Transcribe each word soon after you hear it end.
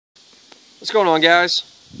What's going on, guys?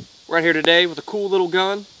 We're out here today with a cool little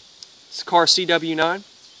gun. It's a Kahr cw9.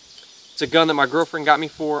 It's a gun that my girlfriend got me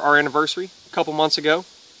for our anniversary a couple months ago.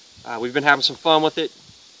 We've been having some fun with it,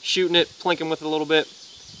 shooting it, plinking with it a little bit.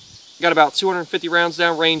 Got about 250 rounds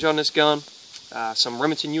down range on this gun. Some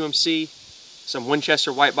Remington UMC, some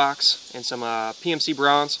Winchester white box, and some PMC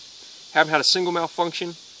bronze. Haven't had a single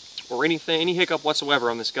malfunction or any hiccup whatsoever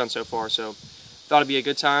on this gun so far, so thought it'd be a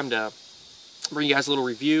good time to bring you guys a little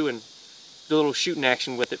review and do a little shooting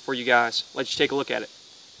action with it for you guys. Let you take a look at it.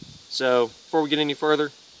 So before we get any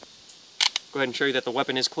further, go ahead and show you that the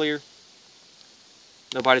weapon is clear.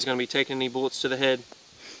 Nobody's going to be taking any bullets to the head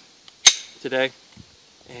today,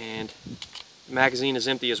 and the magazine is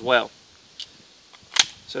empty as well.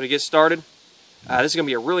 So to get started, this is going to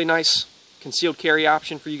be a really nice concealed carry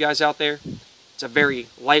option for you guys out there. It's a very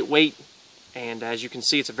lightweight, and as you can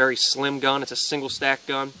see, it's a very slim gun. It's a single stack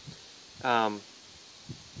gun.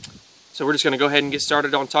 So we're just going to go ahead and get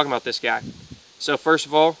started on talking about this guy. So first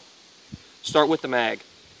of all, start with the mag.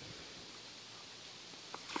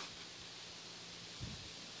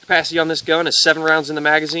 Capacity on this gun is 7 rounds in the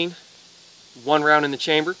magazine, 1 round in the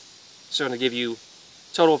chamber. So I'm going to give you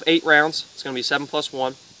a total of 8 rounds. It's going to be 7 plus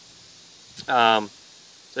 1.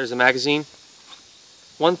 There's the magazine.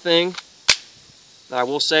 One thing that I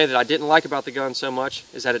will say that I didn't like about the gun so much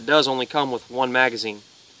is that it does only come with 1 magazine.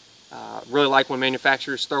 Really like when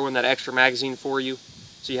manufacturers throw in that extra magazine for you,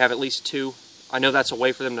 so you have at least 2. I know that's a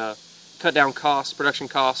way for them to cut down costs, production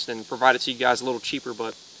costs, and provide it to you guys a little cheaper,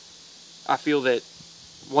 but I feel that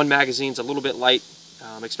 1 magazine's a little bit light,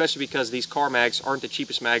 especially because these Kahr mags aren't the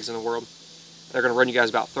cheapest mags in the world. They're going to run you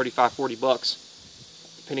guys about $35–40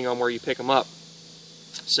 bucks, depending on where you pick them up.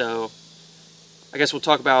 So I guess we'll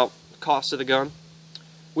talk about the cost of the gun.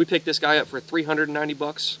 We picked this guy up for $390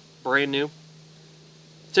 bucks, brand new.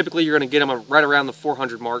 Typically you're going to get them right around the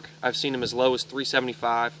 400 mark. I've seen them as low as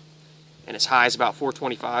 $375 and as high as about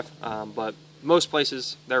 $425, but most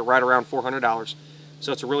places they're right around $400,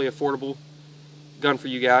 so it's a really affordable gun for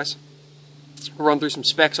you guys. We'll run through some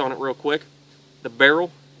specs on it real quick. The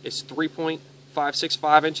barrel is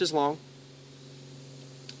 3.565 inches long,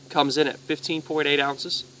 comes in at 15.8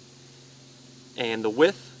 ounces, and the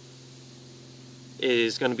width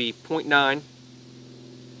is going to be 0.9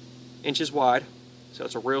 inches wide, so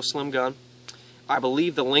it's a real slim gun. I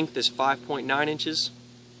believe the length is 5.9 inches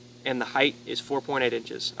and the height is 4.8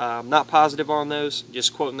 inches. I'm not positive on those,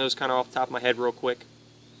 just quoting those kind of off the top of my head real quick.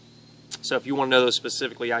 So if you want to know those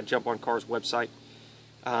specifically, I'd jump on Kahr's website.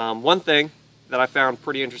 One thing that I found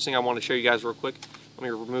pretty interesting I want to show you guys real quick, let me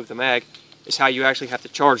remove the mag, is how you actually have to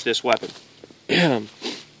charge this weapon.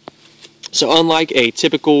 So unlike a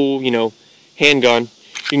typical, handgun,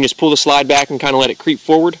 you can just pull the slide back and kind of let it creep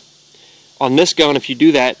forward. On this gun, if you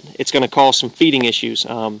do that, it's going to cause some feeding issues.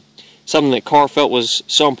 Something that Kahr felt was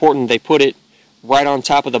so important, they put it right on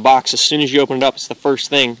top of the box. As soon as you open it up, it's the first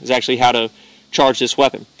thing, is actually how to charge this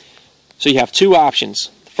weapon. So you have 2 options.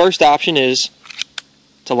 The first option is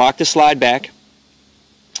to lock the slide back,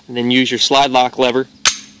 and then use your slide lock lever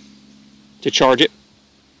to charge it.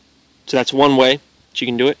 So that's one way that you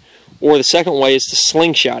can do it. Or the second way is to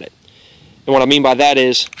slingshot it. And what I mean by that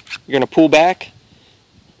is you're going to pull back,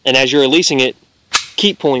 and as you're releasing it,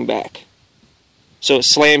 keep pulling back, so it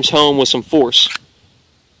slams home with some force,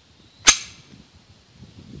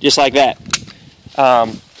 just like that.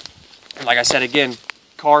 And like I said again,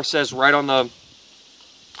 Kahr says right in the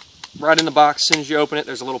box, as soon as you open it,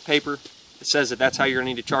 there's a little paper that says that that's how you're going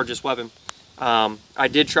to need to charge this weapon. I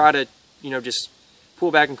did try to, just pull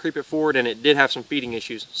back and creep it forward, and it did have some feeding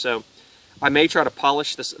issues. So I may try to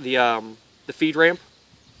polish this, the feed ramp,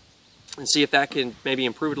 and see if that can maybe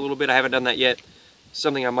improve it a little bit. I haven't done that yet.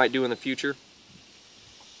 Something I might do in the future.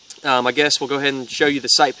 I guess we'll go ahead and show you the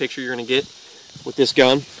sight picture you're going to get with this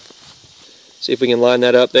gun. See if we can line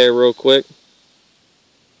that up there real quick.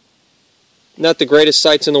 Not the greatest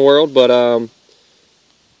sights in the world, but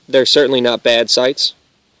they're certainly not bad sights.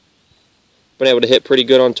 Been able to hit pretty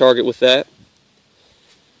good on target with that.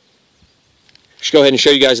 Just go ahead and show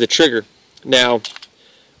you guys the trigger. Now,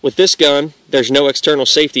 with this gun, there's no external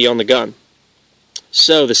safety on the gun.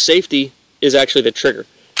 So the safety is actually the trigger.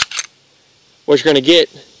 What you're going to get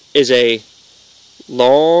is a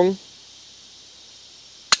long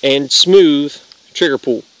and smooth trigger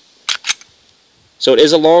pull. So it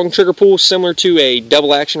is a long trigger pull, similar to a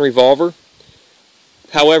double action revolver.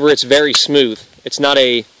 However, it's very smooth. It's not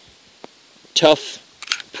a tough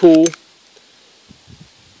pull.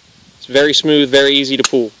 It's very smooth, very easy to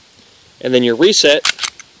pull. And then your reset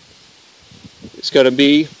is going to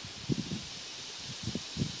be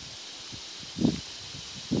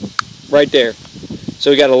right there. So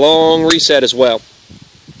we got a long reset as well.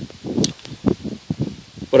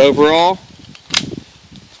 But overall,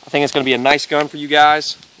 I think it's going to be a nice gun for you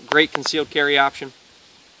guys. Great concealed carry option.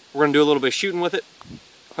 We're going to do a little bit of shooting with it.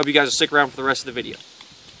 Hope you guys will stick around for the rest of the video.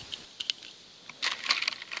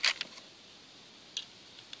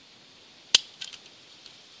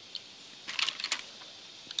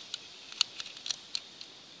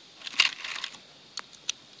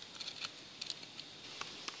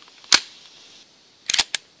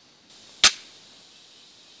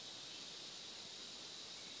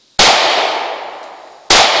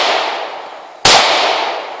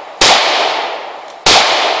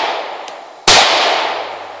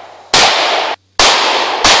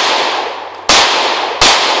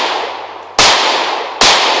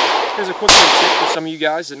 Here's a quick little tip for some of you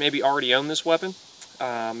guys that maybe already own this weapon.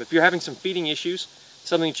 If you're having some feeding issues,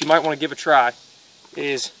 something that you might want to give a try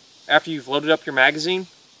is after you've loaded up your magazine,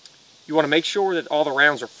 you want to make sure that all the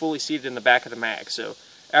rounds are fully seated in the back of the mag. So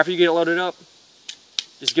after you get it loaded up,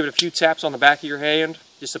 just give it a few taps on the back of your hand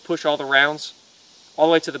just to push all the rounds all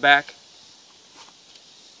the way to the back.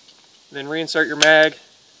 Then reinsert your mag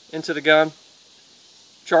into the gun,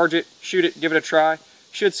 charge it, shoot it, give it a try.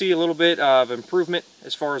 Should see a little bit of improvement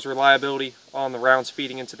as far as reliability on the rounds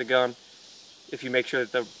feeding into the gun if you make sure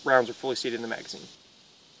that the rounds are fully seated in the magazine.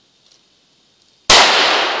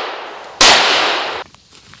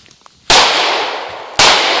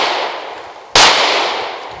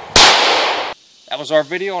 That was our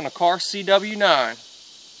video on the Kahr cw9.